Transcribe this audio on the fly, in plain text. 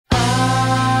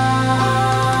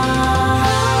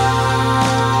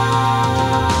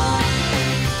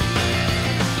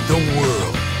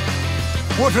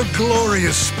What a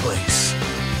glorious place.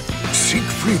 Seek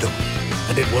freedom,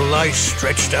 and it will lie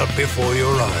stretched out before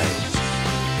your eyes.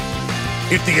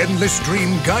 If the endless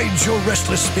dream guides your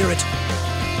restless spirit,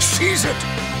 seize it,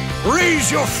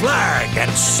 raise your flag, and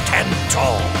stand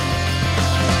tall.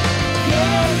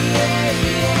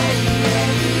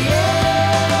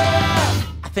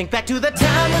 I think back to the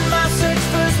time when my search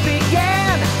first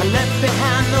began. I left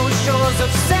behind those shores of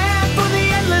sand for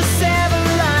the endless,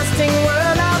 everlasting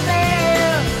world out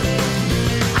there.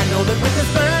 I know that with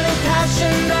this burning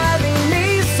passion driving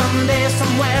me, someday,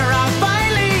 somewhere, I'll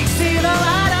finally see the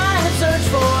light I have searched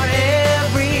for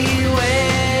everywhere.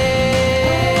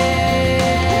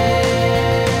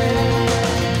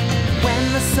 When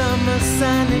the summer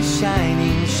sun is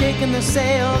shining, shaking the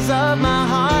sails of my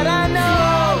heart, I know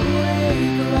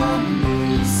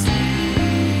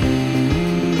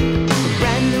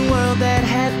that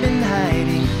had been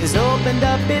hiding has opened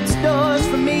up its doors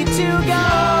for me to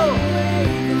go.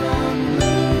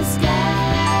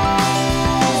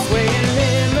 Swaying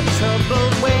in the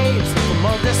troubled waves, from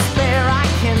all despair I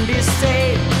can be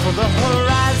saved. For the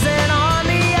horizon on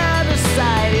the other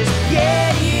side is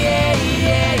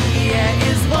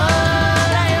is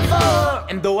what I am for.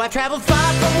 And though I traveled far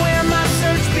from where my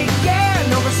search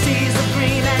began, over seas of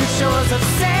green and shores of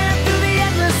sand, through the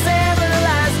endless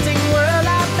everlasting world,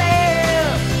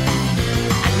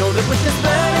 know that with this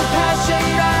burning